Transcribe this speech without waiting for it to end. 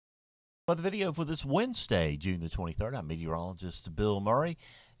For the video for this Wednesday, June the 23rd, I'm meteorologist Bill Murray,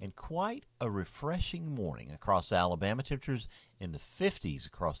 and quite a refreshing morning across Alabama. Temperatures in the 50s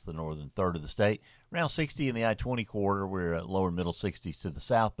across the northern third of the state, around 60 in the I-20 corridor. We're at lower middle 60s to the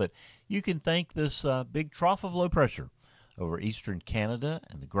south, but you can thank this big trough of low pressure over eastern Canada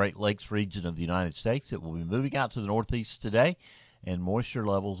and the Great Lakes region of the United States. It will be moving out to the northeast today, and moisture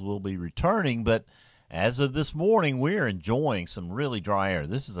levels will be returning, but as of this morning, we're enjoying some really dry air.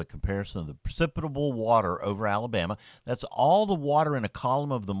 This is a comparison of the precipitable water over Alabama. That's all the water in a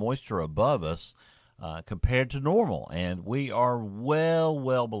column of the moisture above us compared to normal. And we are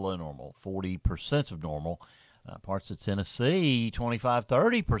well below normal, 40% of normal. Parts of Tennessee, 25,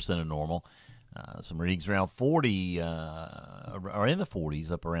 30% of normal. Some readings around 40, or in the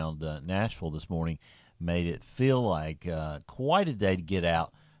 40s up around Nashville this morning, made it feel like quite a day to get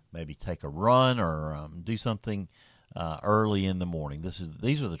out. Maybe take a run or do something early in the morning.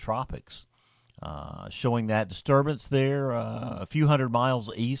 These are the tropics, showing that disturbance there a few hundred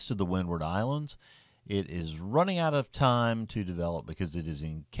miles east of the Windward Islands. It is running out of time to develop because it is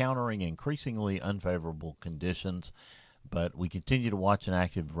encountering increasingly unfavorable conditions. But we continue to watch an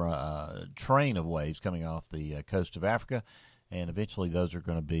active train of waves coming off the coast of Africa, and eventually those are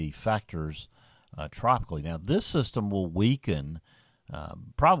going to be factors tropically. Now, this system will weaken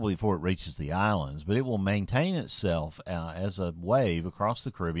probably before it reaches the islands, but it will maintain itself as a wave across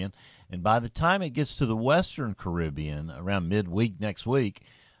the Caribbean. And by the time it gets to the western Caribbean, around midweek next week,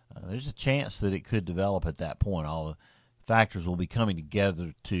 there's a chance that it could develop at that point. All the factors will be coming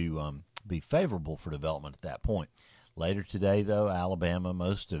together to be favorable for development at that point. Later today, though, Alabama,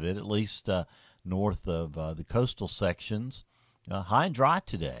 most of it, at least north of the coastal sections, high and dry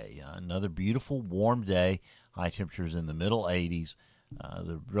today. Another beautiful warm day, high temperatures in the middle 80s.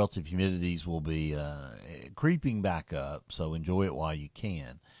 The relative humidities will be creeping back up, so enjoy it while you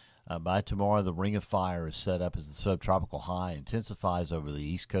can. By tomorrow, the ring of fire is set up as the subtropical high intensifies over the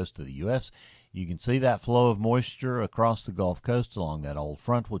east coast of the U.S. You can see that flow of moisture across the Gulf Coast along that old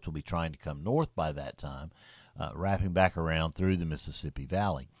front, which will be trying to come north by that time, wrapping back around through the Mississippi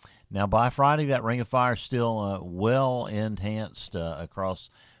Valley. Now, by Friday, that ring of fire is still well enhanced across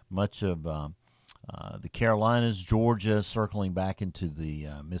much of the Carolinas, Georgia, circling back into the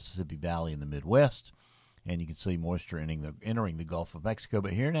Mississippi Valley in the Midwest. And you can see moisture entering the Gulf of Mexico.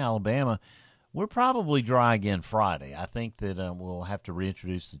 But here in Alabama, we're probably dry again Friday. I think that we'll have to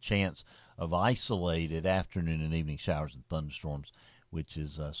reintroduce the chance of isolated afternoon and evening showers and thunderstorms, which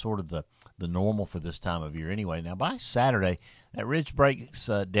is sort of the normal for this time of year anyway. Now, by Saturday, that ridge breaks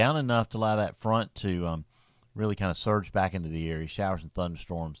down enough to allow that front to really kind of surge back into the area. Showers and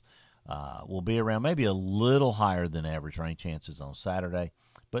thunderstorms will be around, maybe a little higher than average rain chances on Saturday,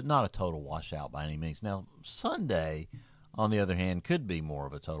 but not a total washout by any means. Now, Sunday, on the other hand, could be more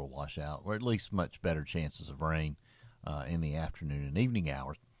of a total washout, or at least much better chances of rain in the afternoon and evening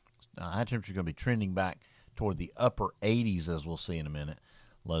hours. High temperatures are going to be trending back toward the upper 80s, as we'll see in a minute.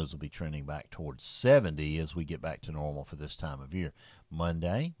 Lows will be trending back towards 70 as we get back to normal for this time of year.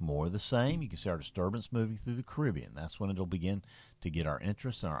 Monday, more of the same. You can see our disturbance moving through the Caribbean. That's when it'll begin to get our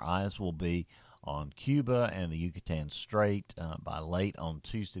interest, and our eyes will be on Cuba and the Yucatan Strait by late on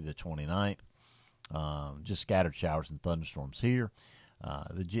Tuesday the 29th. Just scattered showers and thunderstorms here.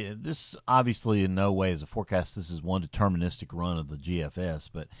 This obviously in no way is a forecast. This is one deterministic run of the GFS,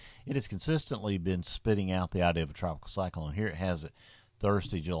 but it has consistently been spitting out the idea of a tropical cyclone. Here it has it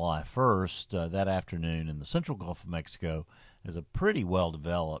Thursday, July 1st, that afternoon in the central Gulf of Mexico is a pretty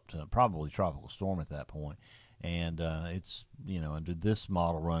well-developed, probably tropical storm at that point. And it's, under this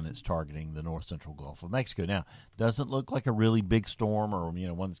model run, it's targeting the north central Gulf of Mexico. Now, doesn't look like a really big storm or,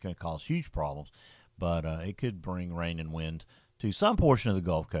 one that's going to cause huge problems, but it could bring rain and wind to some portion of the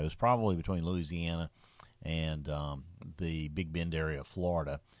Gulf Coast, probably between Louisiana and the Big Bend area of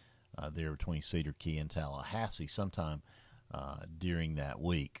Florida, there between Cedar Key and Tallahassee sometime during that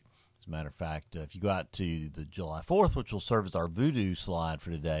week. As a matter of fact, if you go out to the July 4th, which will serve as our voodoo slide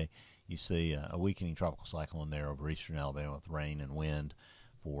for today, you see a weakening tropical cyclone there over eastern Alabama with rain and wind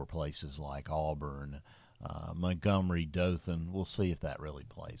for places like Auburn, Montgomery, Dothan. We'll see if that really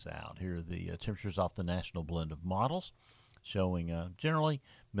plays out. Here are the temperatures off the national blend of models, showing generally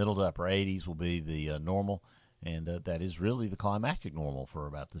middle to upper 80s will be the normal, and that is really the climactic normal for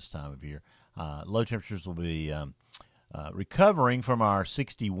about this time of year. Low temperatures will be recovering from our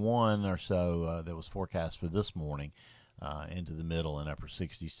 61 or so that was forecast for this morning into the middle and upper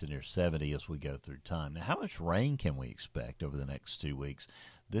 60s to near 70 as we go through time. Now, how much rain can we expect over the next 2 weeks?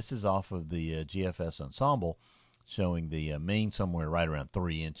 This is off of the GFS ensemble, showing the mean somewhere right around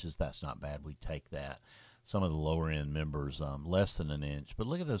 3 inches. That's not bad. We take that. some of the lower end members less than an inch. But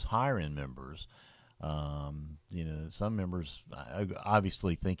look at those higher end members. Some members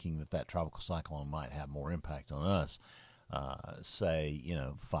obviously thinking that tropical cyclone might have more impact on us, say,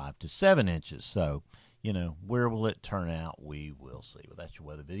 5 to 7 inches. So, where will it turn out? We will see. Well, that's your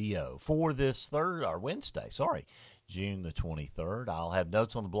weather video for this Wednesday, June the 23rd. I'll have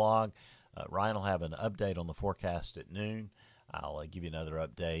notes on the blog. Ryan will have an update on the forecast at noon. I'll give you another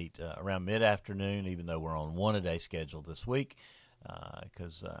update around mid-afternoon, even though we're on one-a-day schedule this week.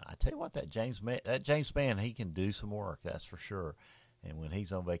 Because I tell you what, that James Spann, he can do some work, that's for sure. And when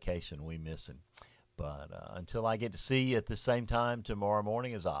he's on vacation, we miss him. But until I get to see you at the same time tomorrow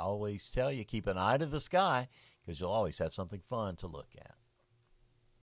morning, as I always tell you, keep an eye to the sky, because you'll always have something fun to look at.